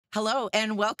Hello,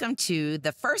 and welcome to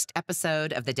the first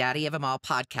episode of the Daddy of 'Em All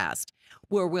podcast,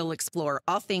 where we'll explore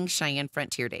all things Cheyenne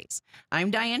Frontier Days.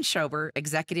 I'm Diane Shober,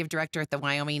 Executive Director at the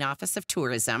Wyoming Office of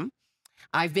Tourism.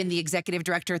 I've been the Executive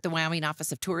Director at the Wyoming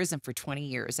Office of Tourism for 20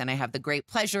 years, and I have the great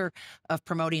pleasure of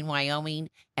promoting Wyoming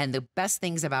and the best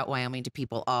things about Wyoming to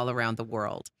people all around the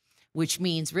world, which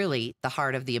means really the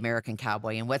heart of the American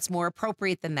cowboy. And what's more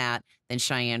appropriate than that than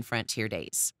Cheyenne Frontier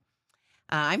Days?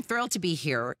 I'm thrilled to be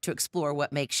here to explore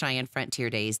what makes Cheyenne Frontier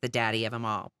Days the daddy of them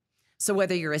all. So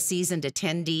whether you're a seasoned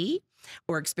attendee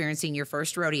or experiencing your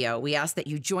first rodeo, we ask that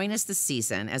you join us this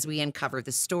season as we uncover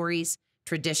the stories,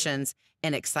 traditions,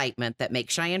 and excitement that make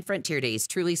Cheyenne Frontier Days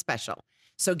truly special.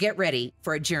 So get ready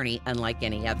for a journey unlike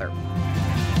any other.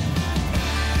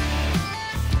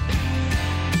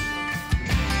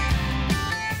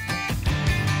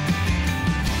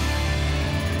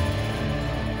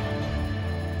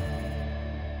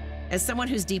 As someone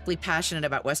who's deeply passionate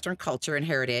about Western culture and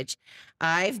heritage,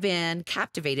 I've been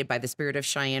captivated by the spirit of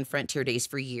Cheyenne Frontier Days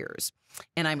for years.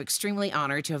 And I'm extremely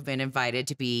honored to have been invited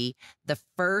to be the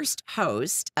first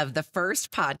host of the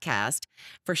first podcast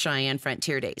for Cheyenne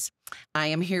Frontier Days. I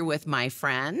am here with my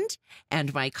friend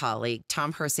and my colleague,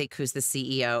 Tom Hirsig, who's the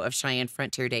CEO of Cheyenne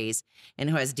Frontier Days and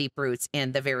who has deep roots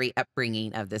in the very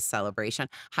upbringing of this celebration.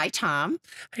 Hi, Tom.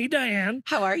 Hey, Diane.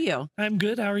 How are you? I'm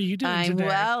good. How are you doing today?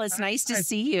 Well. It's nice to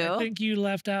see you. I think you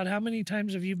left out, how many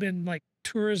times have you been like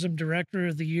Tourism Director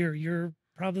of the Year? You're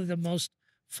probably the most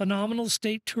phenomenal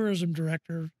state tourism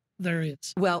director there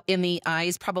is. Well, in the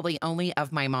eyes probably only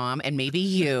of my mom and maybe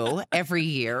you every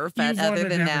year. But other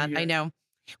than that, I know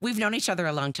we've known each other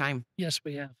a long time. Yes,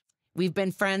 we have. We've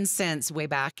been friends since way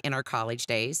back in our college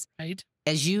days. Right.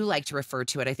 As you like to refer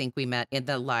to it, I think we met in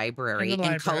the library,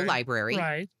 in co-library.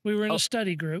 Right. We were in a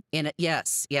study group.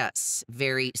 Yes,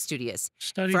 very studious.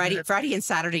 Studied Friday and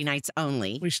Saturday nights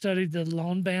only. We studied the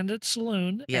Lone Bandit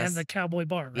Saloon and the Cowboy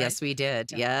Bar, right? Yes, we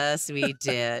did. Yeah. Yes, we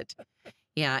did.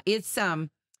 Yeah, it's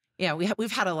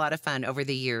we've had a lot of fun over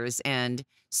the years, and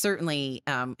certainly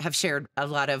have shared a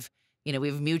lot of, we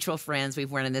have mutual friends.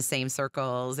 We've run in the same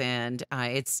circles, and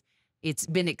it's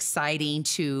been exciting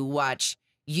to watch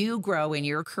you grow in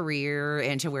your career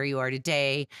and to where you are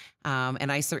today.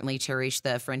 And I certainly cherish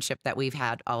the friendship that we've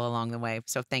had all along the way.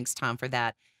 So thanks, Tom, for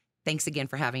that. Thanks again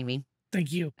for having me.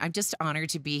 Thank you. I'm just honored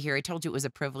to be here. I told you it was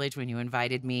a privilege when you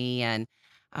invited me, and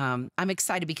I'm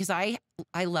excited because I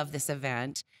love this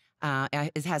event.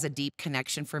 It has a deep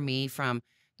connection for me from,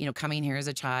 coming here as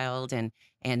a child and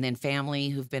then family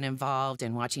who've been involved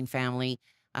and watching family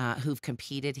who've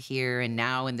competed here, and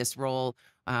now in this role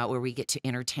where we get to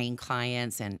entertain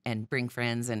clients and bring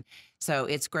friends. And so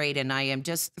it's great. And I am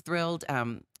just thrilled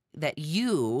that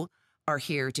you are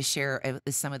here to share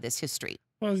some of this history.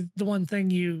 Well, the one thing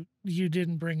you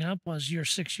didn't bring up was you're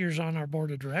 6 years on our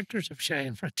board of directors of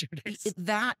Cheyenne Frontier Days.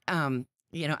 That,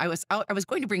 I was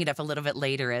going to bring it up a little bit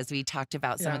later as we talked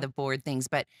about some of the board things.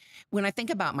 But when I think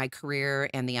about my career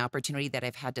and the opportunity that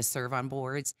I've had to serve on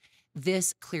boards,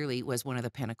 this clearly was one of the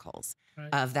pinnacles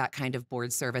of that kind of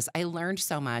board service. I learned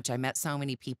so much. I met so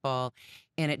many people,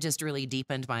 and it just really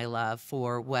deepened my love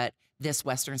for what this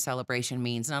Western celebration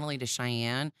means, not only to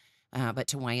Cheyenne, but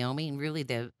to Wyoming, really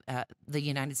the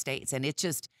United States. And it's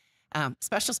just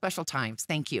special times.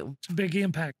 Thank you. It's a big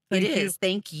impact. Thank you.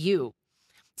 Thank you.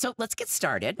 So let's get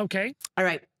started. Okay. All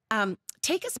right.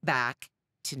 Take us back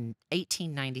to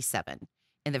 1897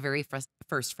 in the very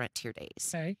first Frontier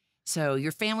Days. Okay. So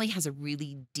your family has a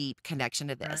really deep connection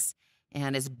to this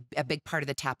and is a big part of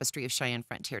the tapestry of Cheyenne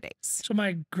Frontier Days. So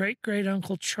my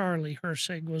great-great-uncle Charlie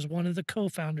Hirsig was one of the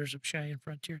co-founders of Cheyenne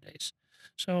Frontier Days.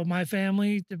 So my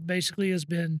family basically has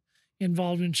been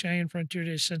involved in Cheyenne Frontier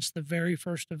Days since the very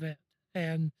first event.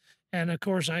 And of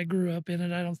course I grew up in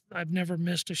it. I've never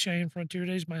missed a Cheyenne Frontier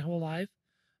Days my whole life.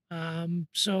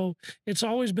 So it's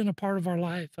always been a part of our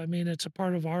life. I mean, it's a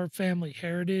part of our family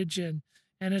heritage,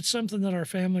 and it's something that our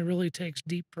family really takes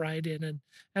deep pride in. And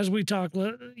as we talk,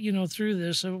 through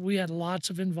this, we had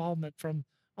lots of involvement from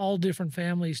all different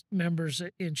family members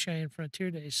in Cheyenne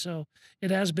Frontier Days. So it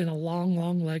has been a long,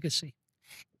 long legacy.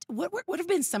 What have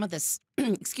been some of the,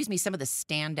 some of the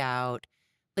standout,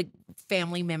 like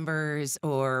family members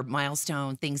or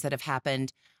milestone things that have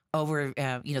happened over,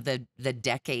 the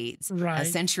decades, over a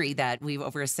century that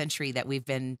we've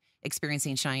been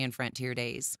experiencing Cheyenne Frontier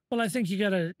Days? Well, I think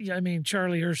Charlie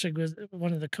Hirsig was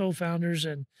one of the co-founders,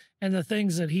 and the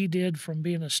things that he did, from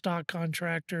being a stock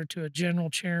contractor to a general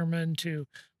chairman to,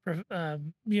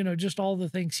 just all the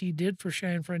things he did for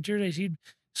Cheyenne Frontier Days. He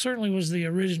certainly was the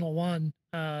original one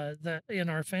that in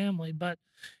our family. But,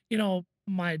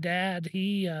 my dad,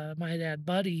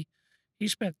 Buddy, he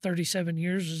spent 37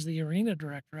 years as the arena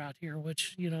director out here,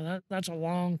 which, that's a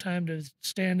long time to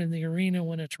stand in the arena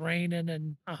when it's raining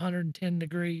and 110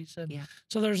 degrees. And Yeah.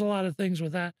 so there's a lot of things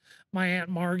with that. My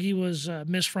Aunt Margie was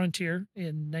Miss Frontier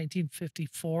in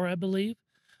 1954, I believe.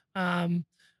 Um,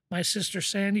 my sister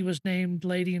Sandy was named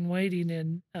Lady in Waiting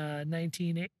in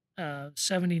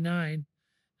 1979.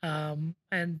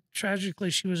 And tragically,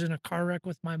 she was in a car wreck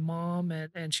with my mom,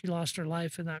 and she lost her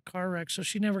life in that car wreck. So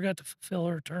she never got to fulfill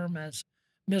her term as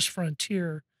Miss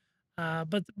Frontier.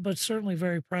 But certainly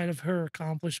very proud of her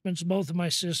accomplishments. Both of my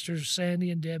sisters, Sandy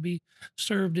and Debbie,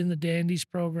 served in the Dandies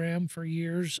program for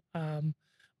years.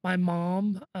 My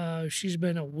mom, she's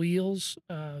been at Wheels,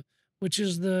 which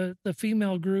is the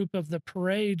female group of the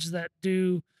parades that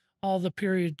do all the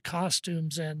period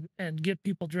costumes and get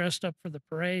people dressed up for the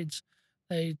parades.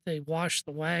 They wash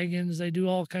the wagons. They do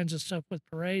all kinds of stuff with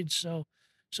parades. So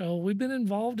we've been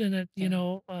involved in it,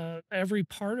 every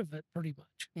part of it pretty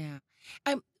much. Yeah.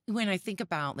 When I think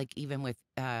about like even with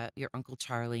your Uncle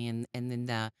Charlie and then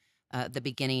the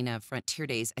beginning of Frontier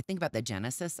Days, I think about the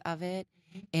genesis of it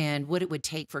and what it would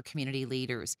take for community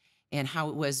leaders and how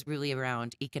it was really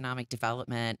around economic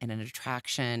development and an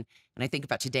attraction. And I think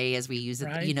about today as we use it,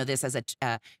 Right. this as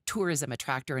a tourism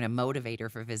attractor and a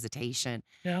motivator for visitation.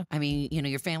 Yeah. I mean,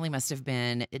 your family must have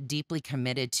been deeply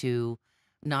committed to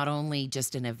not only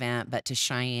just an event, but to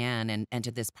Cheyenne and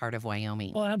to this part of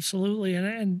Wyoming. Well, absolutely.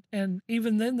 And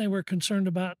even then they were concerned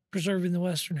about preserving the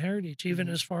Western heritage, even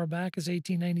Mhm. as far back as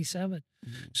 1897.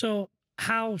 Mhm. So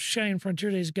how Cheyenne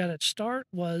Frontier Days got its start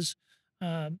was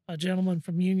a gentleman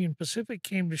from Union Pacific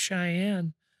came to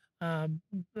Cheyenne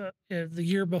the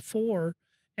year before,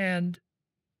 and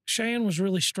Cheyenne was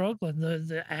really struggling.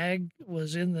 The ag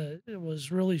was it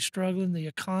was really struggling. The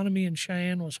economy in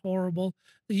Cheyenne was horrible.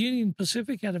 The Union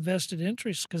Pacific had a vested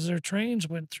interest because their trains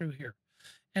went through here.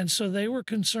 And so they were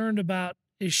concerned about,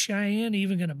 is Cheyenne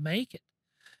even going to make it?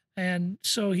 And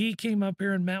so he came up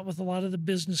here and met with a lot of the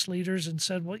business leaders and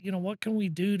said, well, what can we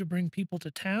do to bring people to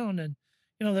town? And,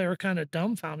 they were kind of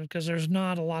dumbfounded because there's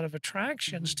not a lot of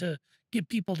attractions to get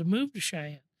people to move to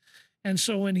Cheyenne. And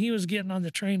so when he was getting on the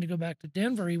train to go back to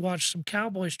Denver, he watched some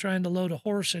cowboys trying to load a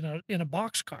horse in a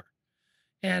boxcar.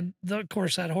 And of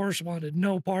course, that horse wanted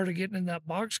no part of getting in that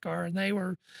boxcar, and they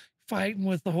were fighting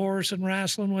with the horse and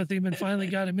wrestling with him, and finally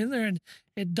got him in there. And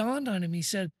it dawned on him. He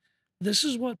said, "This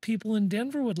is what people in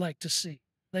Denver would like to see.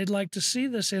 They'd like to see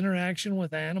this interaction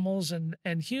with animals and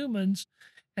humans."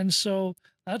 And so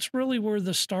that's really where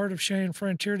the start of Cheyenne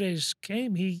Frontier Days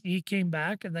came. He came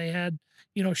back, and they had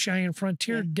Cheyenne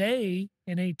Frontier Day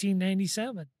in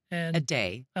 1897, A and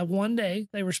day. one day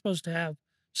they were supposed to have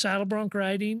saddle bronc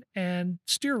riding and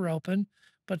steer roping,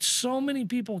 but so many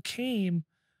people came,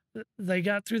 they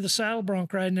got through the saddle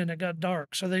bronc riding and it got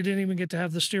dark, so they didn't even get to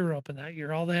have the steer roping that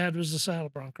year. All they had was the saddle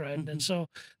bronc riding, and so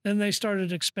then they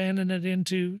started expanding it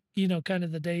into kind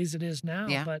of the days it is now.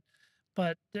 Yeah.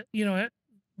 But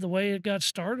the way it got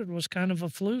started was kind of a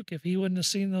fluke. If he wouldn't have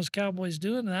seen those cowboys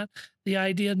doing that, the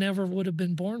idea never would have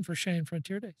been born for Cheyenne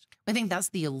Frontier Days. I think that's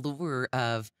the allure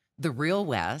of the real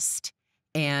West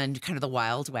and kind of the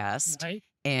Wild West. Right.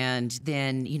 And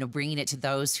then, bringing it to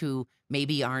those who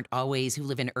maybe aren't always, who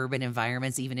live in urban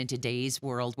environments, even in today's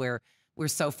world where we're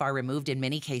so far removed in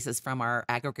many cases from our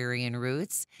agrarian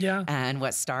roots Yeah. and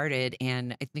what started.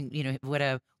 And I think, what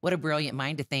a brilliant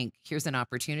mind to think, here's an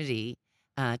opportunity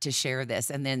to share this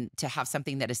and then to have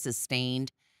something that has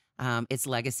sustained its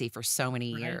legacy for so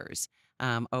many Right. years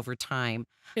over time.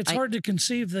 It's hard to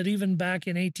conceive that even back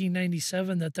in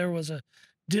 1897 that there was a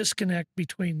disconnect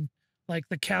between like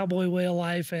the cowboy way of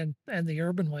life and the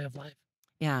urban way of life.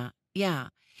 Yeah. Yeah.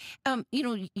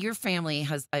 Your family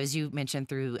has, as you mentioned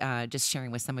through just sharing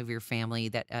with some of your family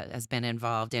that has been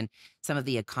involved in some of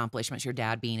the accomplishments, your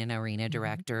dad being an arena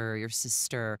director, your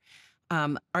sister.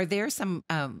 Are there some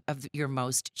of your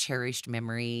most cherished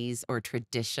memories or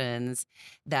traditions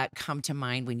that come to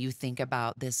mind when you think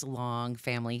about this long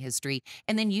family history?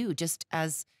 And then you, just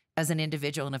as an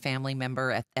individual and a family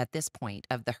member at this point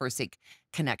of the Hirsig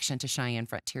connection to Cheyenne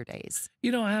Frontier Days?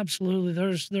 Absolutely.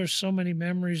 There's so many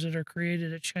memories that are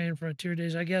created at Cheyenne Frontier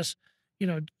Days. I guess, you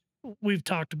know, we've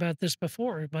talked about this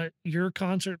before, but your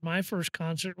concert, my first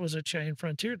concert was at Cheyenne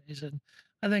Frontier Days. And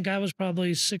I think I was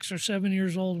probably 6 or 7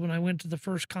 years old when I went to the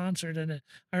first concert. And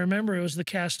I remember it was the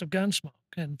cast of Gunsmoke.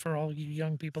 And for all you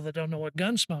young people that don't know what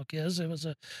Gunsmoke is, it was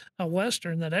a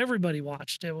Western that everybody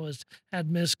watched.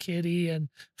 Had Miss Kitty, and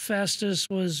Festus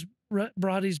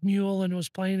brought his mule and was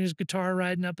playing his guitar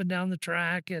riding up and down the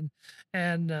track. And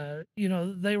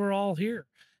they were all here.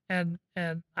 And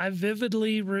I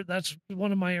vividly, that's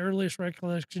one of my earliest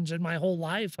recollections in my whole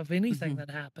life of anything that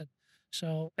happened.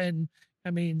 So, and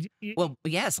I mean, Well,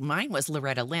 yes, mine was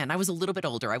Loretta Lynn. I was a little bit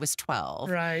older. I was 12,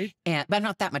 right? but I'm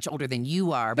not that much older than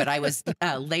you are. But I was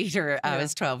later. I Yeah.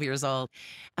 was 12 years old.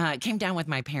 Came down with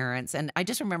my parents, and I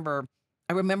just remember.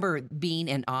 I remember being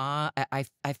in awe.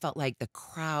 I felt like the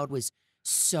crowd was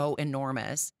so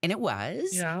enormous, and it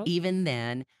was Yeah. even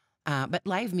then. But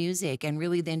live music, and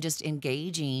really then just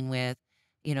engaging with,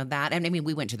 that. And I mean,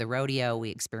 we went to the rodeo.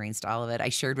 We experienced all of it. I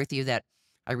shared with you that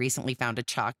I recently found a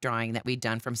chalk drawing that we'd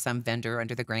done from some vendor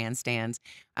under the grandstands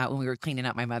when we were cleaning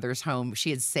up my mother's home.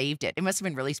 She had saved it. It must have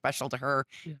been really special to her.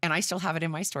 Yeah. And I still have it in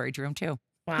my storage room too.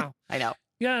 Wow. I know.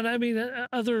 Yeah, and I mean,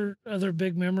 other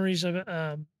big memories of it.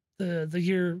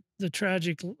 The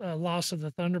tragic loss of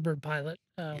the Thunderbird pilot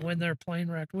when their plane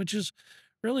wrecked, which is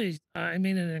really, I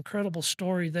mean, an incredible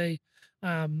story.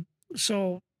 Um,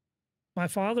 so my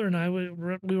father and I,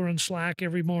 we were in Slack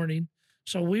every morning.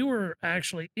 So we were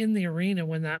actually in the arena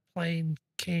when that plane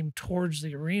came towards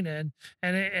the arena,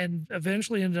 and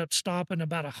eventually ended up stopping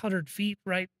about 100 feet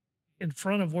right in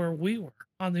front of where we were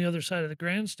on the other side of the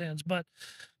grandstands. But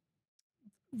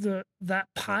that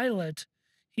pilot,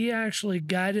 he actually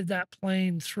guided that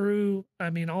plane through. I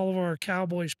mean, all of our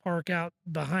cowboys park out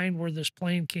behind where this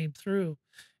plane came through,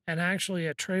 and actually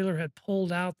a trailer had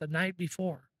pulled out the night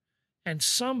before, and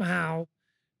somehow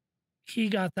he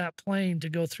got that plane to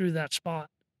go through that spot.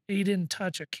 He didn't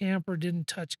touch a camper, didn't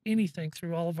touch anything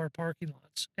through all of our parking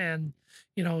lots. And,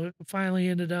 finally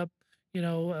ended up,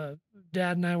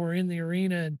 Dad and I were in the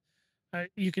arena, and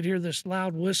you could hear this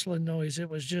loud whistling noise. It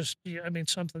was just, I mean,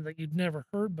 something that you'd never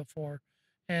heard before.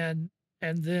 And,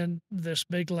 and then this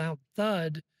big loud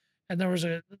thud. And there was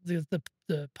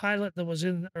the pilot that was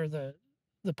in, or the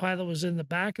pilot was in the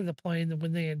back of the plane. And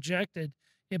when they injected,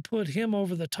 it put him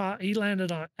over the top. He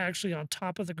landed actually on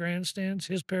top of the grandstands.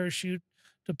 His parachute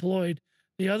deployed.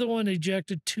 The other one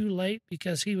ejected too late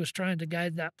because he was trying to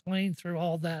guide that plane through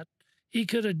all that. He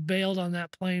could have bailed on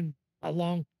that plane a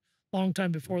long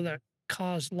time before that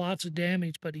caused lots of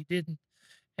damage, but he didn't.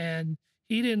 And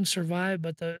he didn't survive.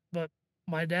 But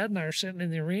my dad and I are sitting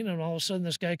in the arena, and all of a sudden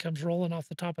this guy comes rolling off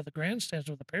the top of the grandstands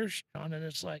with a parachute on, and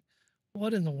it's like,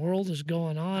 what in the world is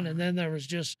going on? And then there was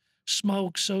just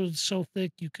smoke so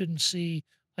thick you couldn't see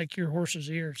like your horse's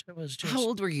ears. It was just. How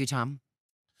old were you, Tom?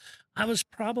 I was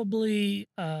probably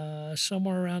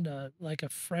somewhere around like a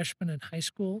freshman in high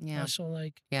school. Yeah. So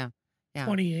like Yeah.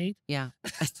 28. Yeah.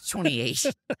 28.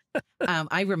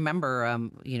 I remember,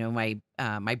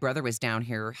 my brother was down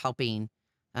here helping.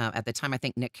 At the time, I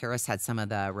think Nick Harris had some of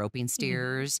the roping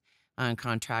steers on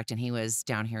contract, and he was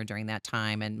down here during that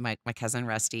time. And my cousin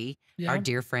Rusty, our Yeah.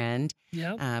 dear friend.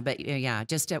 Yeah. But yeah,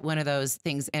 just one of those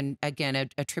things. And again,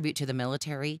 a tribute to the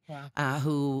military Wow.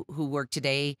 who work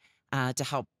today to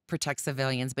help protect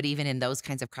civilians. But even in those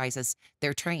kinds of crises,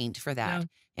 they're trained for that.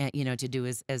 And, to do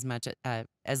as much,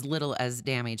 as little as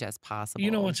damage as possible.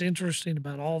 You know what's interesting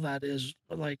about all that is,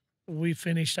 like, we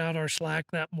finished out our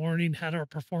Slack that morning, had our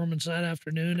performance that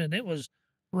afternoon, and it was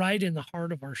right in the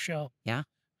heart of our show. Yeah.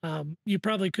 You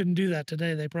probably couldn't do that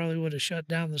today. They probably would have shut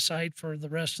down the site for the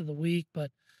rest of the week,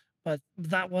 but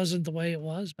that wasn't the way it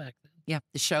was back then. Yeah,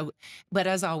 the show. But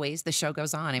as always, the show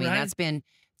goes on. I mean, Right. that's been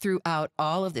throughout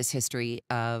all of this history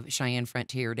of Cheyenne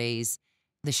Frontier Days.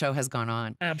 The show has gone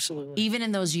on. Absolutely. Even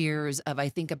in those years of, I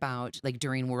think about like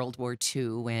during World War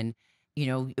II, when,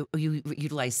 you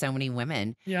utilized so many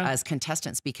women Yeah. as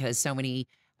contestants because so many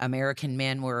American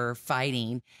men were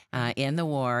fighting in the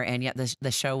war, and yet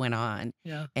the show went on.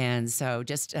 Yeah. And so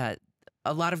just a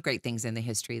lot of great things in the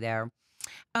history there.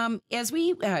 As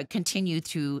we continue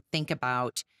to think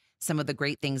about some of the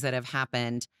great things that have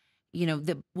happened,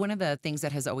 one of the things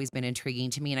that has always been intriguing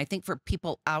to me, and I think for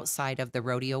people outside of the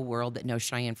rodeo world that know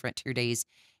Cheyenne Frontier Days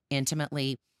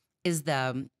intimately, is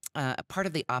the part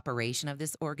of the operation of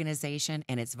this organization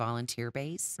and its volunteer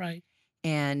base. Right.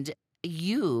 And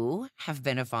you have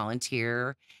been a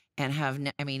volunteer and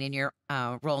in your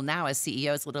role now as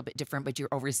CEO, it's a little bit different, but you're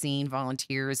overseeing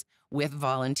volunteers with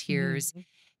volunteers. Mhm.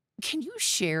 Can you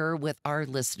share with our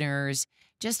listeners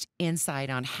just insight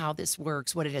on how this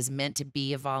works, what it has meant to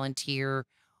be a volunteer,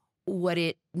 what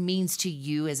it means to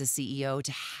you as a CEO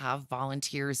to have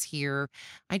volunteers here?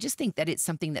 I just think that it's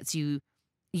something that's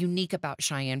unique about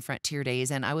Cheyenne Frontier Days,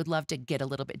 and I would love to get a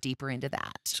little bit deeper into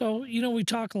that. So, we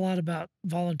talk a lot about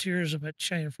volunteerism at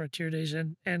Cheyenne Frontier Days,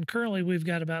 and currently we've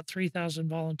got about 3,000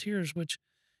 volunteers, which,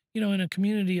 in a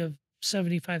community of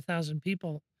 75,000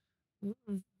 people,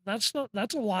 that's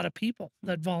a lot of people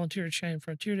that volunteer at Cheyenne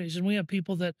Frontier Days. And we have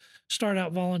people that start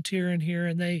out volunteering here,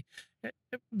 and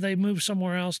they move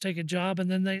somewhere else, take a job, and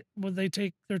then they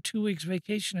take their 2 weeks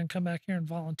vacation and come back here and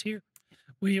volunteer.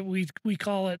 We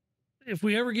call it if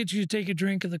we ever get you to take a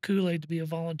drink of the Kool-Aid to be a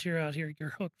volunteer out here,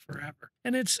 you're hooked forever.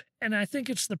 And I think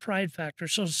it's the pride factor.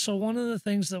 So one of the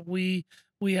things that we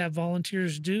have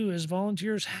volunteers do is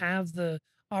volunteers have the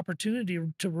opportunity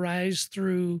to rise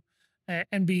through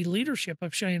and be leadership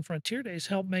of Cheyenne Frontier Days,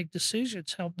 help make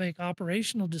decisions, help make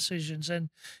operational decisions.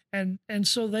 And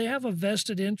so they have a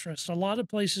vested interest. A lot of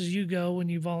places you go when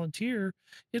you volunteer,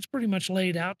 it's pretty much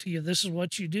laid out to you. This is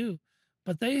what you do.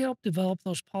 But they help develop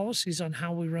those policies on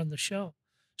how we run the show.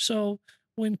 So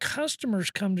when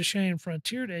customers come to Cheyenne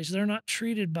Frontier Days, they're not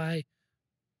treated by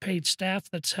paid staff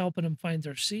that's helping them find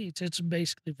their seats. It's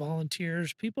basically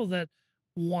volunteers, people that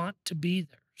want to be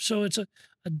there. So it's a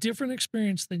different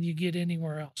experience than you get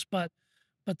anywhere else. But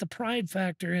the pride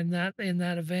factor in that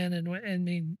event, and I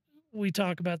mean, we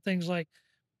talk about things like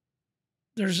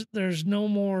there's no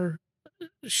more.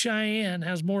 Cheyenne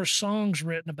has more songs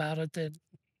written about it than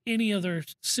any other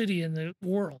city in the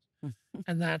world,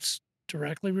 and that's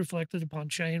directly reflected upon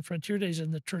Cheyenne Frontier Days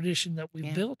and the tradition that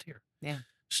we've built here. Yeah.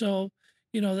 So,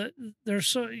 that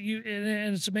there's and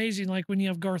it's amazing. Like when you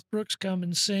have Garth Brooks come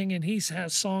and sing, and he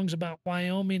has songs about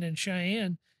Wyoming and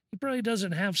Cheyenne, he probably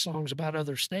doesn't have songs about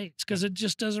other states because it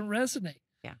just doesn't resonate.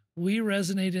 Yeah. We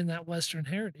resonate in that Western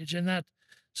heritage,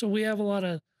 so we have a lot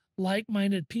of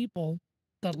like-minded people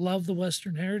that love the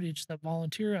Western heritage that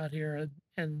volunteer out here.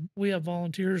 And we have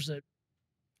volunteers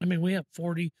we have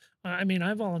 40.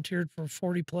 I volunteered for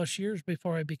 40 plus years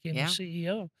before I became the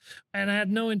CEO, and I had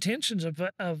no intentions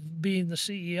of being the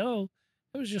CEO.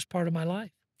 It was just part of my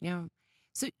life. Yeah.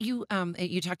 So you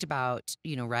talked about,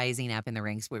 rising up in the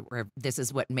ranks where this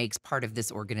is what makes part of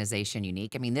this organization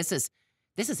unique. I mean, this is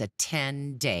a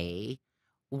 10-day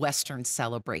Western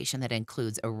celebration that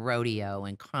includes a rodeo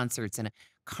and concerts and a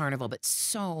carnival, but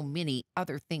so many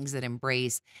other things that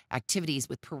embrace activities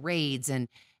with parades and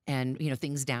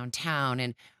things downtown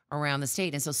and around the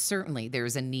state. And so certainly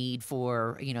there's a need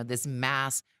for, this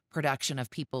mass production of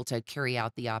people to carry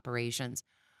out the operations.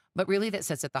 But really that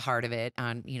sits at the heart of it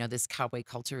on, this cowboy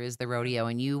culture is the rodeo.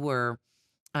 And you were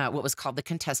what was called the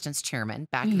contestants chairman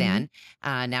back then.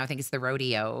 Now I think it's the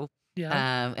rodeo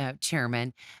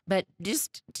chairman. But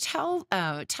just tell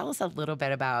us a little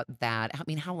bit about that. I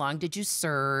mean, how long did you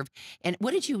serve, and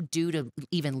what did you do to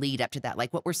even lead up to that?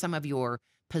 Like, what were some of your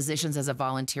positions as a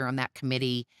volunteer on that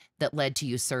committee that led to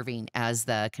you serving as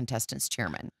the contestants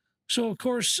chairman? So, of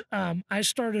course, I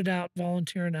started out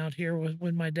volunteering out here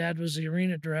when my dad was the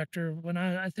arena director. When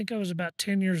I think I was about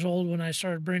 10 years old when I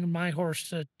started bringing my horse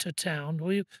to town.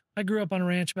 I grew up on a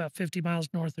ranch about 50 miles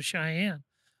north of Cheyenne,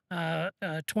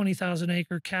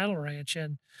 20,000-acre cattle ranch.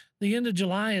 And the end of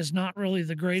July is not really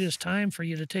the greatest time for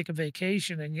you to take a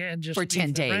vacation and just for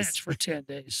 10 days. Ranch for 10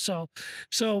 days.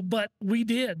 But we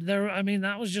did there. I mean,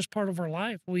 that was just part of our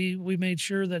life. We made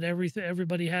sure that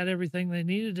everybody had everything they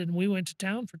needed, and we went to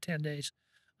town for 10 days.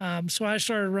 So I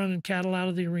started running cattle out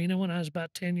of the arena when I was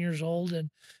about 10 years old,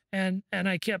 and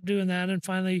I kept doing that, and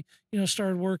finally,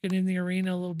 started working in the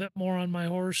arena a little bit more on my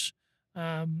horse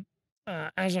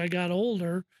as I got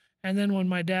older. And then when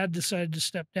my dad decided to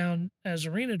step down as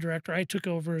arena director, I took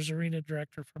over as arena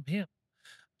director from him.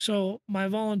 So my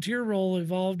volunteer role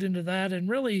evolved into that. And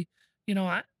really,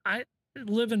 I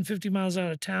living 50 miles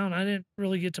out of town, I didn't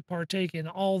really get to partake in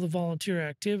all the volunteer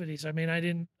activities. I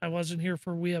mean, I wasn't here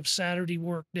we have Saturday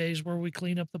work days where we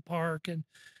clean up the park. And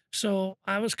so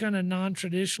I was kind of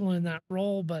non-traditional in that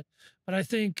role, but I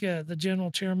think the general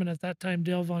chairman at that time,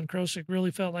 Dale Von Krosick, really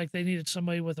felt like they needed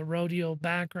somebody with a rodeo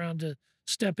background to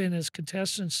step in as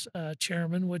contestants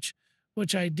chairman, which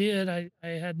I did. I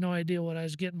had no idea what I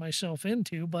was getting myself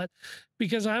into, but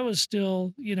because I was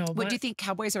still, What do you think?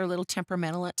 Cowboys are a little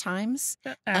temperamental at times?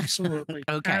 Absolutely.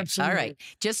 Okay. Absolutely. All right.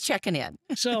 Just checking in.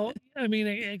 So, I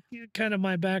mean, kind of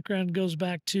my background goes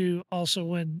back to also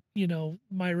when,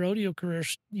 my rodeo career,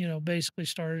 basically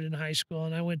started in high school,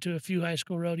 and I went to a few high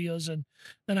school rodeos, and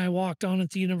then I walked on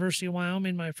at the University of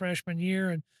Wyoming my freshman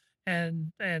year and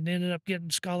ended up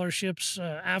getting scholarships.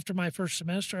 After my first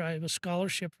semester, I had a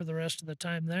scholarship for the rest of the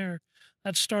time there.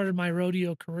 That started my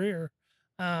rodeo career.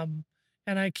 And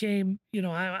I came,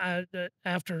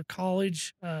 after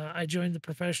college, I joined the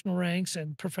professional ranks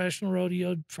and professional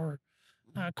rodeoed for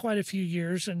quite a few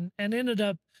years and ended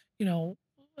up,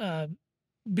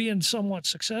 being somewhat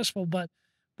successful. But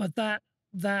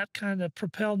that kind of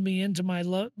propelled me into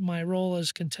my role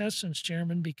as contestants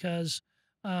chairman because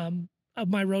of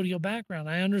my rodeo background.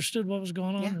 I understood what was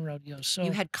going on in rodeos. So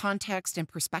you had context and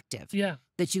perspective. Yeah.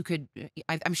 That you could,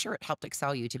 I'm sure it helped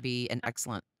excel you to be an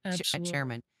excellent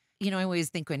chairman. I always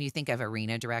think when you think of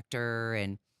arena director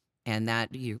and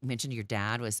that you mentioned your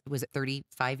dad was it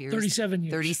 35 years? 37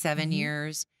 years. 37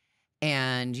 years.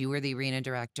 and you were the arena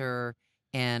director.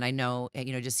 And I know,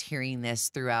 just hearing this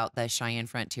throughout the Cheyenne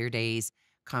Frontier Days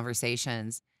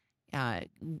conversations,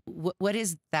 what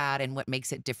is that and what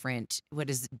makes it different? What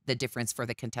is the difference for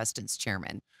the contestants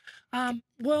chairman?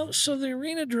 Well, so the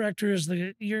arena director is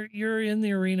you're in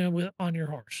the arena on your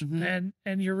horse, Hmm.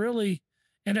 and you're really,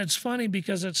 and it's funny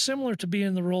because it's similar to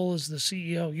being the role as the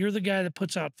CEO. You're the guy that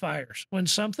puts out fires. When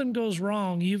something goes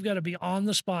wrong, you've got to be on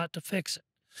the spot to fix it.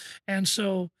 And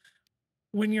so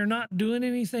when you're not doing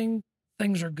anything,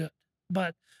 things are good.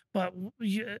 But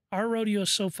our rodeo is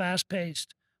so fast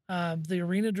paced. The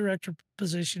arena director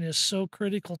position is so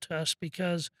critical to us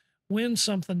because when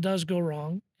something does go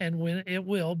wrong, and when it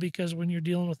will, because when you're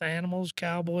dealing with animals,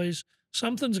 cowboys,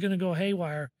 something's going to go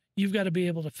haywire. You've got to be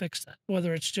able to fix that,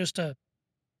 whether it's just a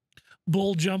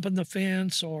bull jumping the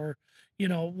fence or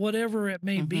whatever it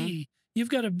may Hmm. be. You've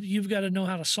got to know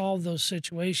how to solve those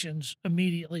situations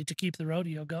immediately to keep the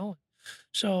rodeo going.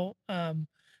 So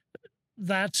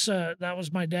that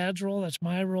was my dad's role. That's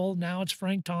my role. Now it's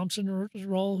Frank Thompson's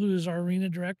role, who is our arena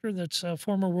director. That's a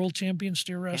former world champion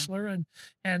steer Yeah. wrestler,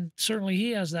 and certainly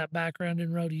he has that background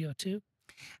in rodeo too.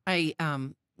 I,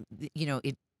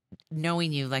 it,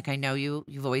 knowing you, like I know you,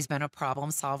 you've always been a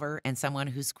problem solver and someone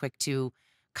who's quick to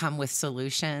come with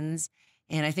solutions.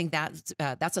 And I think that's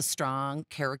a strong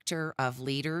character of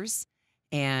leaders.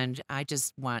 And I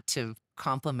just want to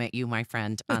compliment you, my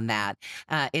friend, on that.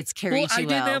 It's Well, carried I you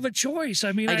didn't well. have a choice.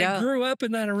 I mean, I I know. grew up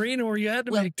in that arena where you had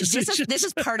to Well, make this is this decisions.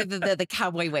 is part of the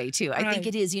cowboy way too. I think Right,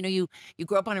 it is. You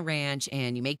grow up on a ranch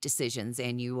and you make decisions,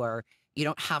 and you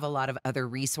don't have a lot of other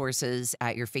resources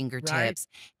at your right, fingertips,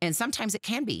 and sometimes it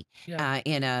can be yeah.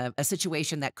 in a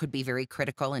situation that could be very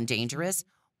critical and dangerous. Mhm.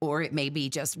 Or it may be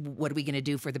just, what are we going to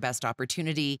do for the best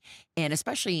opportunity? And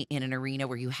especially in an arena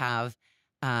where you have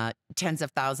tens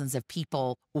of thousands of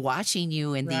people watching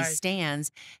you in these Right,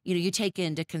 stands, you take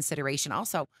into consideration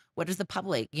also, what is the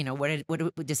public,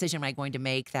 what decision am I going to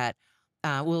make that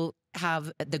will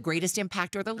have the greatest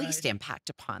impact or the right, least impact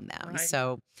upon them? right.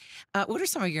 So, what are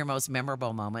some of your most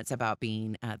memorable moments about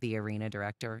being the arena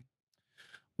director?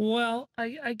 Well,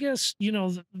 I guess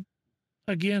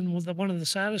again, one of the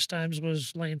saddest times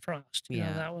was Lane Frost.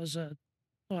 Yeah, That was a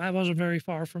well, I wasn't very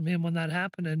far from him when that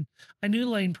happened, and I knew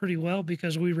Lane pretty well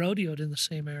because we rodeoed in the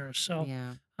same era. So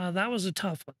yeah, that was a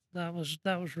tough one. That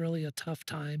was really a tough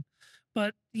time,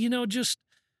 but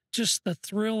just the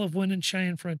thrill of winning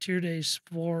Cheyenne Frontier Days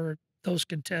for those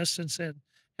contestants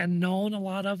and knowing a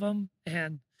lot of them,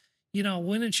 and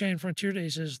winning Cheyenne Frontier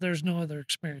Days there's no other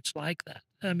experience like that.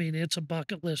 I mean, it's a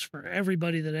bucket list for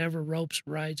everybody that ever ropes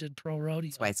rides in pro rodeo.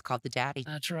 that's why it's called the Daddy.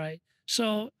 That's right.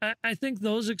 So I think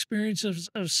those experiences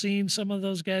of seeing some of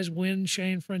those guys win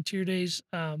Cheyenne Frontier Days,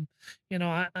 I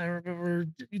remember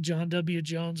John W.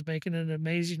 Jones making an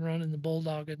amazing run in the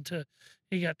Bulldog until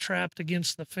he got trapped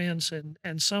against the fence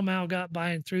and somehow got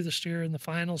by and through the steer in the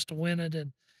finals to win it.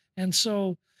 And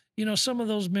so, some of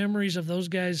those memories of those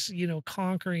guys,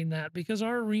 conquering that, because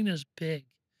our arena is big.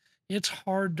 It's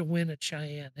hard to win at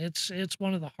Cheyenne. It's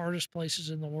one of the hardest places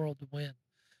in the world to win.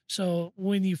 So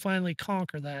when you finally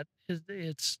conquer that,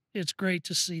 it's great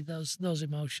to see those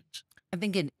emotions. I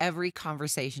think in every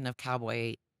conversation of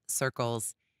cowboy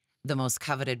circles, the most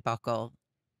coveted buckle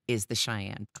is the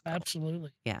Cheyenne buckle.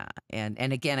 Absolutely. Yeah, and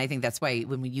again, I think that's why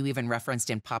when you even referenced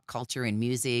in pop culture and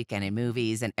music and in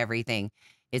movies and everything,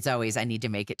 it's always, I need to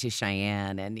make it to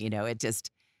Cheyenne, and it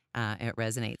just it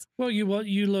resonates. Well,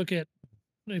 you look at,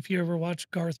 if you ever watch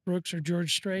Garth Brooks or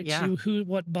George Strait, see Yeah,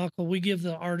 what buckle we give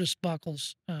the artist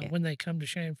buckles yeah, when they come to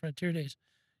Cheyenne Frontier Days.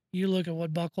 You look at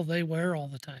what buckle they wear all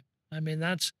the time. I mean,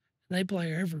 they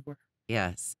play everywhere.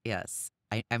 yes, yes.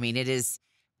 I mean, it is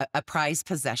a prized It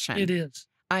possession. is.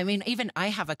 I mean, even I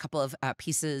have a couple of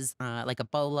pieces, like a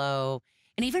bolo,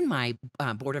 and even my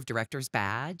board of directors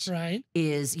badge Right.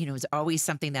 is always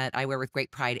something that I wear with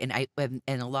great pride, and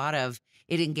and a lot of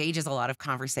it engages a lot of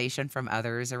conversation from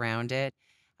others around it.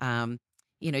 Um,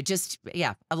 just,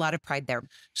 yeah, a lot of pride there.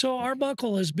 So our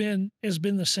buckle has been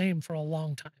the same for a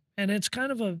long time, and it's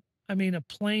kind of a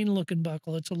plain looking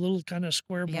buckle. It's a little kind of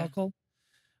square Yeah, buckle,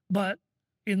 but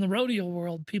in the rodeo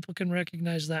world, people can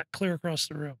recognize that clear across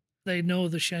the room. They know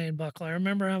the Cheyenne buckle. I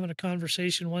remember having a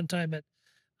conversation one time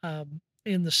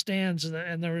in the stands,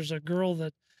 and there was a girl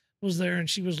that was there, and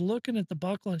she was looking at the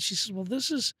buckle, and she says, "Well,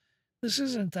 this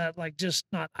isn't that, like, just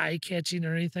not eye catching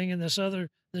or anything." And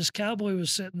this cowboy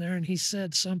was sitting there, and he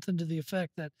said something to the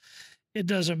effect that it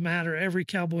doesn't matter. Every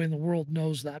cowboy in the world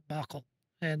knows that buckle,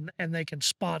 and they can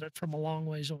spot it from a long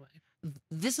ways away.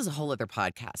 this is a whole other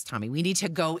podcast, Tommy. We need to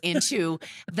go into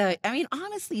I mean,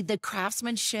 honestly, the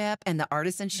craftsmanship and the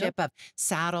artisanship of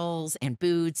saddles and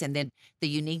boots, and then the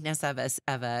uniqueness of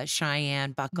a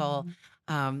Cheyenne buckle.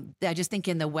 Mhm. I just think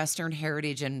in the Western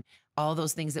heritage and all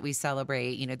those things that we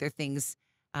celebrate, they're things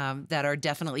that are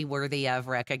definitely worthy of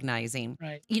recognizing.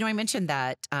 Right. I mentioned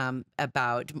that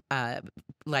about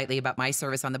lightly about my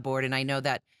service on the board, and I know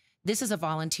that this is a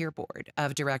volunteer board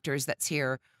of directors that's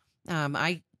here.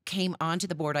 I came onto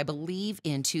the board, I believe,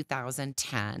 in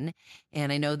 2010.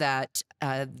 And I know that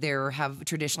there have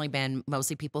traditionally been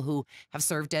mostly people who have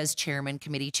served as chairman,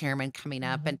 committee chairman coming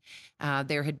up. Mhm. And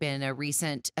there had been a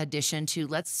recent addition to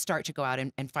let's start to go out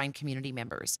and find community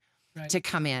members Right. to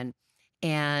come in.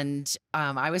 And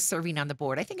I was serving on the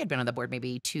board. I think I'd been on the board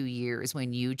maybe 2 years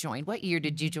when you joined. What year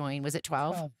did you Mhm. join? Was it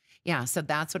 12? 12. Yeah. So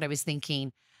that's what I was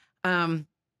thinking. Um,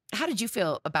 how did you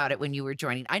feel about it when you were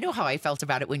joining? I know how I felt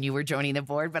about it when you were joining the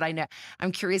board, but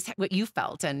I'm curious what you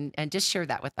felt and just share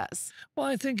that with us. Well,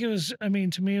 I think it was. I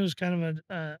mean, to me, it was kind of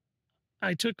a.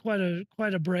 I took quite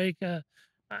a break.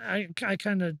 I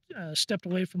kind of stepped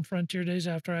away from Frontier Days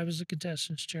after I was the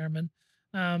contestants chairman,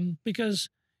 because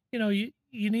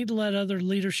you need to let other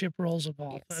leadership roles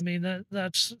evolve. I Yes. mean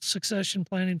that's succession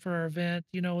planning for our event.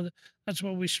 That's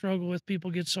what we struggle with.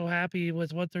 People get so happy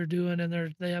with what they're doing,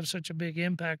 and they have such a big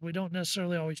impact. We don't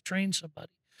necessarily always train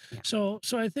somebody. Yeah. So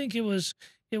I think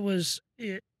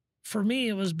it for me.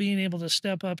 It was being able to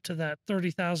step up to that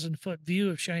 30,000-foot view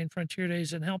of Cheyenne Frontier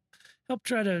Days and help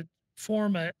try to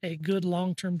form a good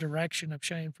long-term direction of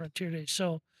Cheyenne Frontier Days.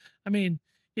 So, I mean,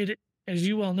 it as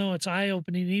you well know, it's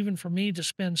eye-opening even for me to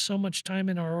spend so much time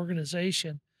in our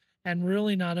organization and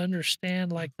really not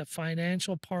understand like the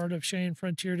financial part of Cheyenne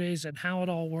Frontier Days and how it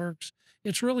all works.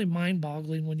 It's really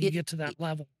mind-boggling when you It, get to it that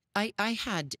level. I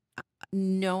had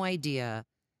no idea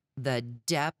the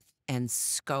depth and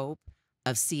scope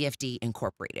of CFD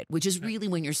Incorporated, which is Right. really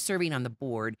when you're serving on the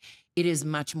board, it is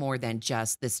much more than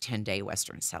just this 10-day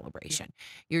Western Yeah. celebration.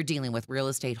 You're dealing with real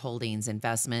estate holdings,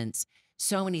 investments,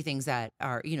 so many things that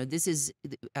are, this is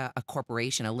a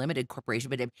corporation, a limited corporation,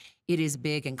 but it is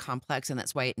big and complex. And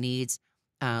that's why it needs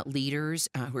leaders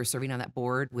who are serving on that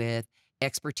board with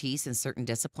expertise in certain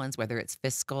disciplines, whether it's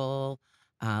fiscal,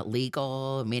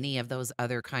 legal, many of those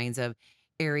other kinds of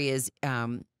areas.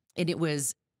 And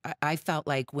I felt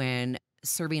like when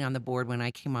serving on the board, when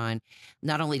I came on,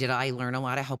 not only did I learn a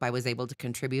lot, I hope I was able to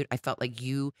contribute. I felt like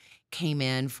you came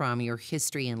in from your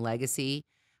history and legacy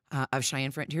of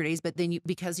Cheyenne Frontier Days, but then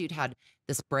because you'd had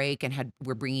this break and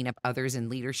were bringing up others in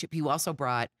leadership, you also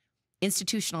brought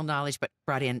institutional knowledge, but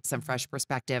brought in some Mhm. fresh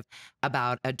perspective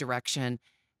about a direction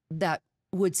that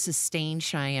would sustain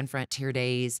Cheyenne Frontier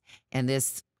Days and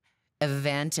this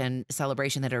event and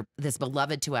celebration that are this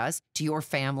beloved to us, to your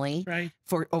family Right.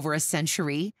 for over a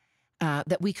century,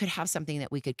 that we could have something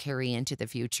that we could carry into the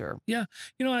future. Yeah.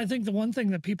 I think the one thing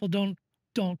that people don't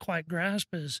quite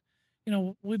grasp is,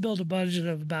 we build a budget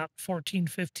of about 14,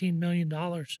 $15 million,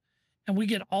 and we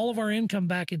get all of our income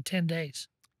back in 10 days.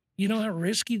 You know how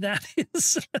risky that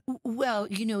is? Well,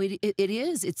 it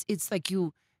is. It's like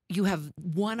you have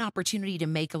one opportunity to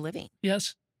make a living,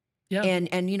 Yes. Yeah. and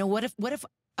what if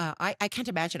I can't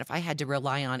imagine if I had to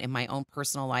rely on in my own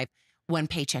personal life one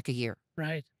paycheck a year.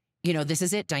 Right. This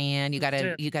is it, Diane. You That's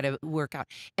gotta it. you gotta work out,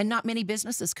 and not many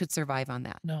businesses could survive on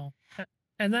that. No.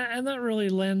 And that really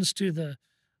lends to the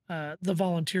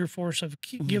volunteer force of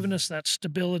giving Mhm. us that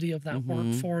stability of that Mhm.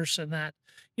 workforce, and that,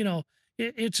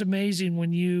 it's amazing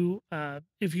when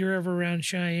if you're ever around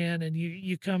Cheyenne and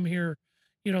you come here,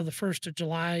 the 1st of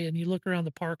July, and you look around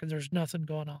the park and there's nothing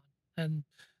going on. And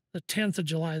the 10th of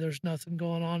July, there's nothing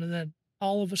going on. And then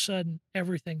all of a sudden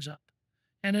everything's up.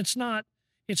 And it's not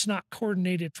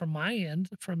coordinated from my end,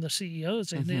 from the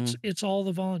CEOs, and it's Mhm. it's all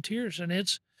the volunteers. And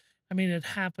I mean, it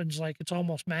happens like it's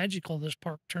almost magical. This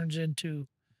park turns into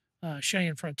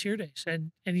Cheyenne Frontier Days,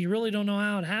 and you really don't know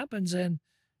how it happens, and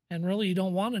really you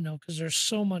don't want to know because there's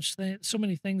so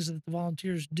many things that the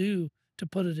volunteers do to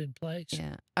put it in place.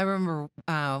 Yeah. I remember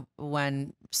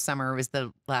one summer was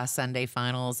the last Sunday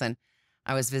finals, and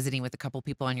I was visiting with a couple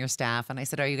people on your staff, and I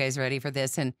said, "Are you guys ready for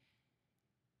this?" And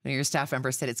your staff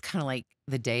member said, "It's kind of like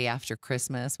the day after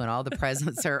Christmas when all the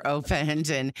presents are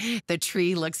opened and the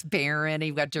tree looks barren. And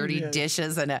you've got dirty Yes.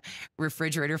 dishes and a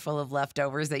refrigerator full of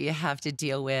leftovers that you have to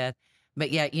deal with." But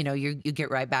yet, you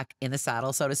get right back in the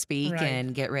saddle, so to speak, Right.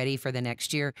 and get ready for the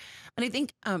next year. And I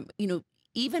think,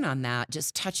 even on that,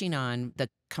 just touching on the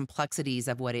complexities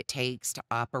of what it takes to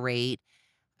operate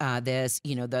this,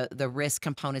 the risk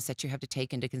components that you have to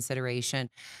take into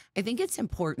consideration. I think it's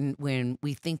important when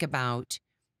we think about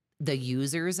the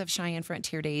users of Cheyenne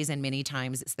Frontier Days, and many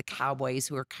times it's the cowboys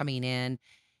who are coming in.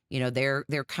 You know,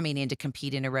 they're coming in to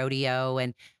compete in a rodeo,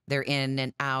 and they're in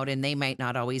and out, and they might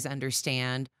not always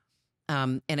understand.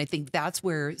 And I think that's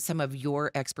where some of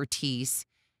your expertise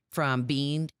from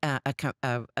being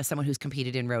someone who's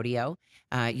competed in rodeo,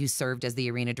 you served as the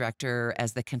arena director,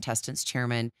 as the contestants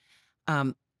chairman.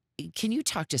 Um, can you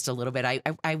talk just a little bit?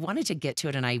 I wanted to get to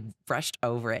it and I brushed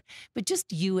over it, but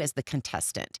just you as the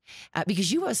contestant,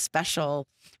 because you have a special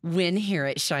win here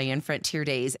at Cheyenne Frontier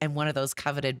Days and one of those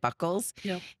coveted buckles.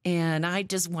 Yep. And I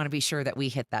just want to be sure that we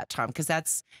hit that, Tom, because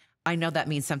I know that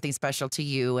means something special to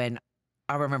you. And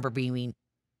I remember being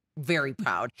very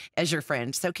proud as your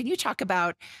friend. So can you talk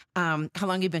about how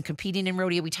long you've been competing in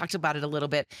rodeo? We talked about it a little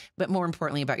bit, but more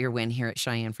importantly about your win here at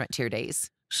Cheyenne Frontier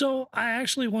Days. So I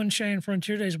actually won Cheyenne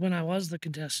Frontier Days when I was the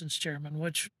contestants chairman,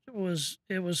 which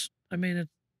I mean,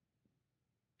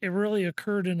 it really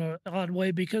occurred in an odd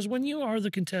way because when you are the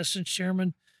contestants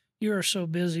chairman, you are so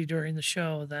busy during the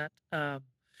show that,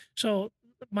 so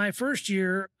my first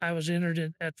year I was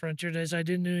entered at Frontier Days, I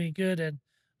didn't do any good. And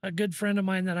a good friend of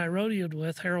mine that I rodeoed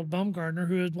with, Harold Bumgardner,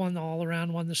 who had won the all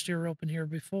around, won the steer open here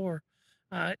before,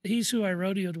 he's who I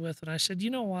rodeoed with. And I said, you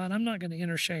know what? I'm not going to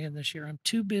enter Cheyenne this year. I'm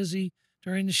too busy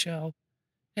during the show.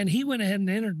 And he went ahead and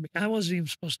entered me. I wasn't even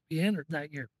supposed to be entered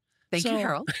that year. Thank you,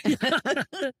 Harold.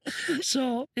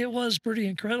 So it was pretty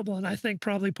incredible. And I think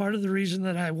probably part of the reason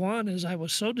that I won is I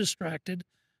was so distracted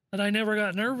that I never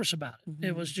got nervous about it. Mm-hmm.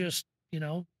 It was just,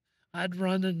 I'd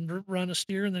run a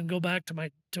steer and then go back to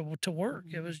work.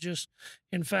 Mm-hmm. It was just,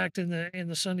 in fact, in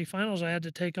the Sunday finals, I had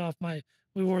to take off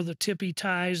we wore the tippy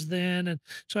ties then. And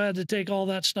so I had to take all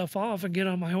that stuff off and get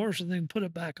on my horse and then put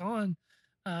it back on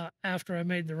after I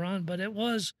made the run. But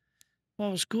what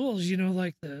was cool is,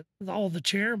 like all the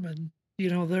chairmen,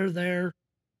 they're there.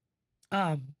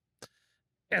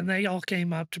 And they all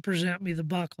came up to present me the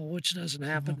buckle, which doesn't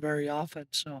happen very often.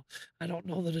 So I don't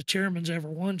know that a chairman's ever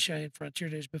won Cheyenne Frontier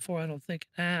Days before. I don't think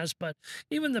it has. But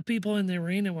even the people in the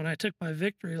arena, when I took my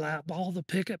victory lap, all the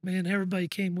picket men, everybody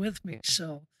came with me.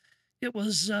 So it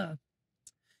was,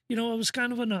 it was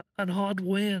kind of an odd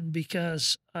win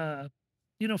because,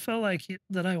 felt like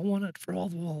that I won it for all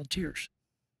the volunteers.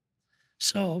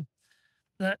 So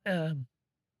that,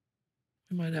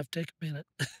 we might have to take a minute.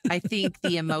 I think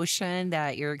the emotion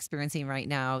that you're experiencing right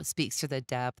now speaks to the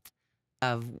depth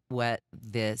of what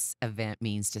this event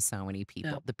means to so many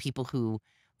people. Yeah. The people who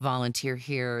volunteer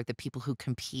here, the people who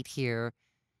compete here,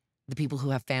 the people who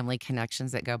have family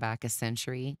connections that go back a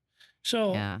century.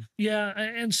 So, yeah.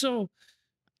 And so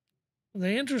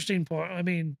the interesting part, I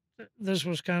mean, this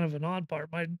was kind of an odd part.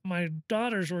 My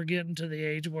daughters were getting to the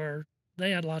age where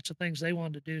they had lots of things they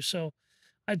wanted to do. So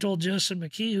I told Justin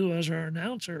McKee, who was our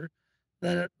announcer,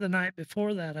 that the night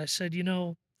before that, I said,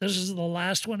 this is the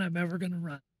last one I'm ever going to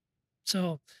run.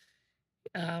 So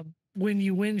when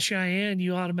you win Cheyenne,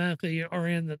 you automatically are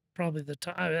in probably the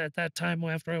top. At that time,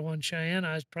 after I won Cheyenne,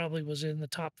 I probably was in the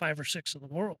top 5 or 6 of the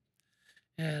world.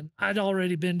 And I'd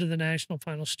already been to the national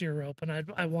final steer rope, and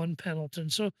I won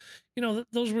Pendleton. So,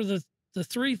 those were the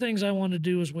 3 things I wanted to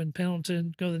do was win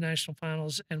Pendleton, go to the national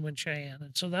finals, and win Cheyenne.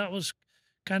 And so that was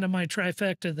kind of my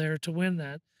trifecta there to win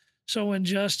that. So when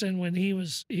Justin, when he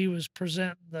was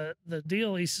presenting the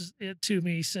deal, he says it to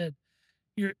me, he said,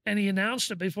 and he announced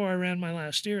it before I ran my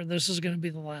last year, this is going to be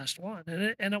the last one.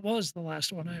 And it was the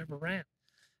last one I ever ran.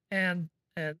 And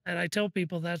I tell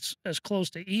people that's as close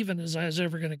to even as I was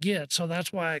ever going to get. So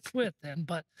that's why I quit then.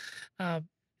 But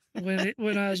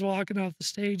when I was walking off the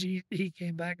stage, he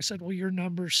came back and said, well, you're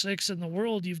number 6 in the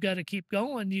world. You've got to keep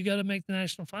going. You got to make the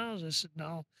national finals. I said,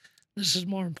 no. This is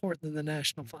more important than the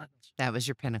national finals. That was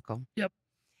your pinnacle. Yep.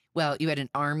 Well, you had an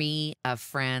army of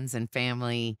friends and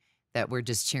family that were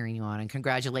just cheering you on. And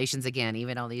congratulations again,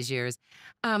 even all these years.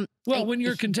 When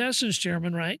you're contestants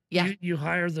chairman, right? Yeah. You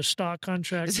hire the stock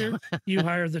contractor, you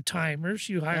hire the timers,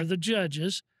 you hire the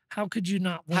judges. How could you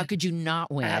not win? How could you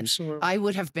not win? Absolutely. I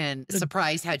would have been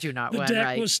surprised had you not won, The deck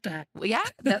right? was stacked. Well, yeah,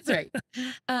 that's right.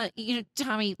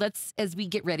 Tommy, as we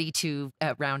get ready to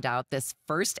round out this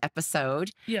first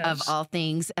episode of All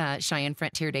Things Cheyenne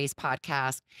Frontier Days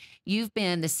podcast, you've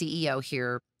been the CEO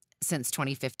here since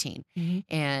 2015. Mm-hmm.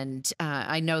 And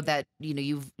I know that,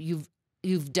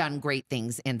 you've done great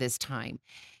things in this time.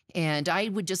 And I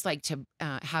would just like to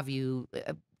have you,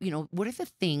 what are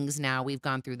the things now we've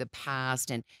gone through the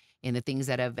past and the things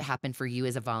that have happened for you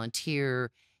as a volunteer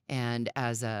and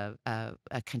as a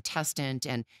contestant,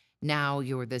 and now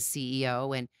you're the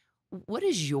CEO. And what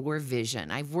is your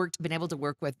vision? I've been able to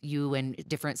work with you in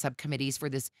different subcommittees for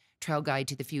this Trail Guide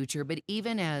to the Future. But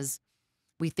even as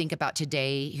we think about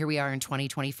today, here we are in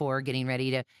 2024, getting ready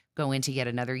to go into yet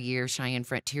another year, Cheyenne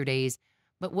Frontier Days.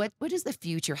 But what is the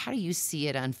future? How do you see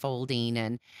it unfolding?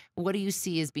 And what do you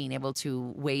see as being able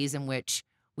to ways in which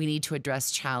we need to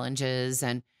address challenges,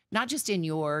 and not just in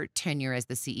your tenure as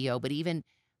the CEO, but even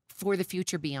for the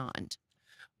future beyond?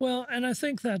 Well, and I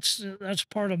think that's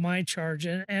part of my charge,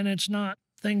 and it's not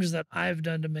things that I've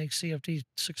done to make CFT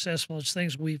successful. It's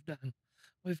things we've done.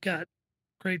 We've got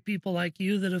great people like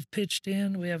you that have pitched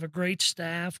in. We have a great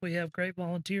staff. We have great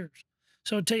volunteers.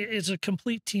 So it's a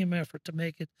complete team effort to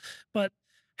make it. But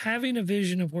having a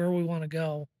vision of where we want to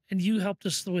go, and you helped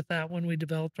us with that when we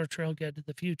developed our trail guide to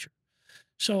the future.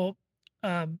 So,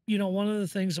 one of the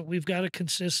things that we've got to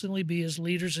consistently be as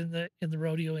leaders in the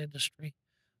rodeo industry.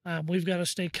 We've got to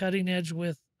stay cutting edge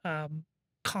with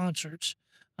concerts.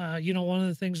 One of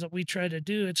the things that we try to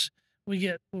do, we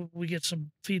get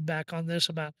some feedback on this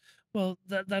about, well,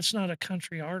 that's not a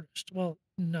country artist. Well,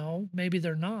 no, maybe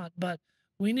they're not, but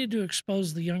we need to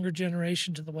expose the younger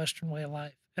generation to the Western way of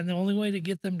life. And the only way to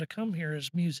get them to come here is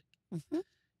music. Mm-hmm.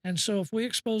 And so if we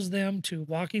expose them to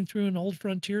walking through an old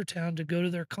frontier town to go to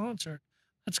their concert,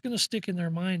 that's going to stick in their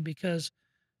mind because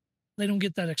they don't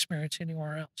get that experience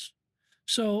anywhere else.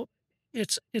 So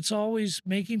it's always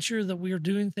making sure that we are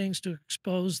doing things to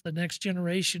expose the next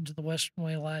generation to the Western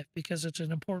way of life, because it's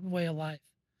an important way of life.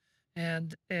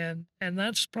 And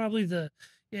that's probably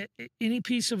any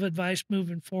piece of advice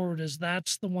moving forward is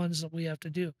that's the ones that we have to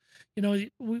do.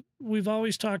 We've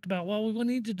always talked about, well, we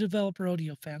need to develop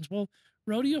rodeo fans. Well,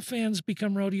 rodeo fans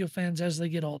become rodeo fans as they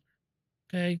get older.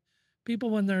 Okay. People,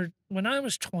 when I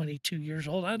was 22 years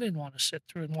old, I didn't want to sit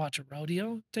through and watch a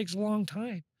rodeo. It takes a long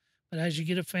time. But as you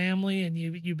get a family and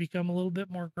you become a little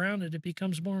bit more grounded, it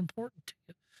becomes more important to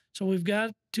you. So we've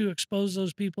got to expose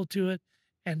those people to it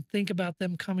and think about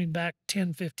them coming back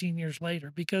 10, 15 years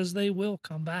later, because they will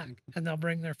come back and they'll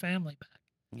bring their family back.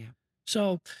 Yeah.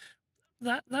 So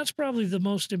that's probably the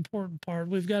most important part.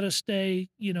 We've got to stay,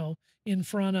 in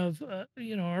front of,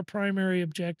 our primary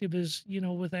objective is,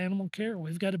 with animal care.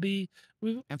 We've got to be,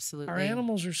 absolutely. Our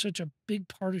animals are such a big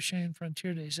part of Cheyenne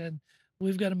Frontier Days, and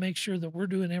we've got to make sure that we're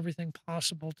doing everything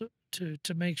possible to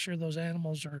make sure those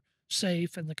animals are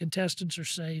safe and the contestants are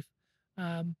safe.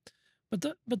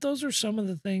 But those are some of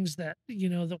the things that,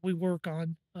 that we work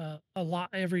on a lot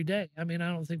every day. I mean,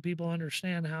 I don't think people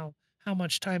understand how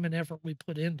much time and effort we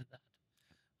put into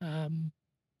that.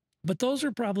 But those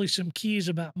are probably some keys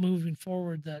about moving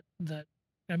forward that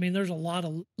I mean, there's a lot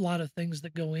of things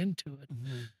that go into it,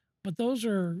 but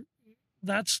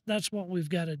that's what we've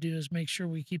got to do, is make sure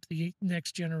we keep the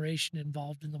next generation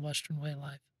involved in the Western way of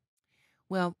life.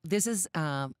 Well, this is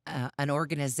an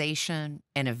organization,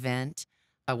 an event,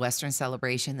 a Western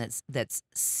celebration that's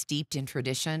steeped in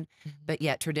tradition, but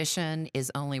yet tradition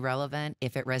is only relevant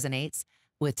if it resonates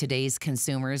with today's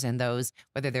consumers and those,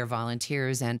 whether they're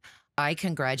volunteers. And I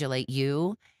congratulate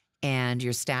you and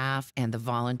your staff and the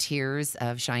volunteers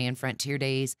of Cheyenne Frontier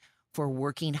Days for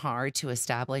working hard to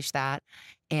establish that,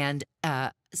 and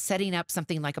setting up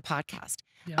something like a podcast,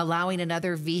 allowing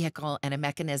another vehicle and a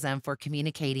mechanism for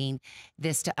communicating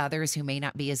this to others who may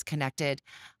not be as connected.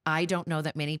 I don't know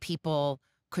that many people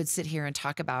could sit here and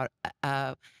talk about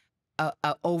a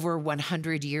over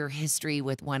 100-year history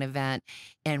with one event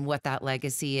and what that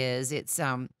legacy is.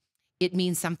 It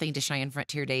means something to Cheyenne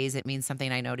Frontier Days. It means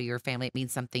something, I know, to your family. It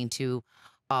means something to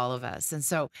all of us. And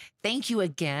so thank you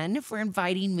again for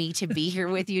inviting me to be here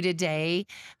with you today.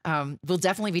 We'll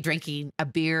definitely be drinking a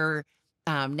beer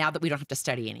now that we don't have to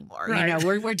study anymore. Right.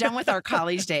 We're done with our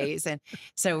college days. And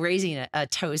so raising a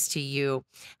toast to you.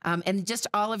 And just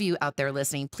all of you out there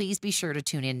listening, please be sure to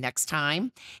tune in next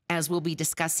time, as we'll be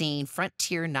discussing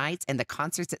Frontier Nights and the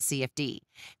concerts at CFD,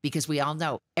 because we all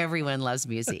know everyone loves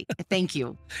music. Thank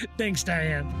you. Thanks,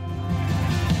 Diane.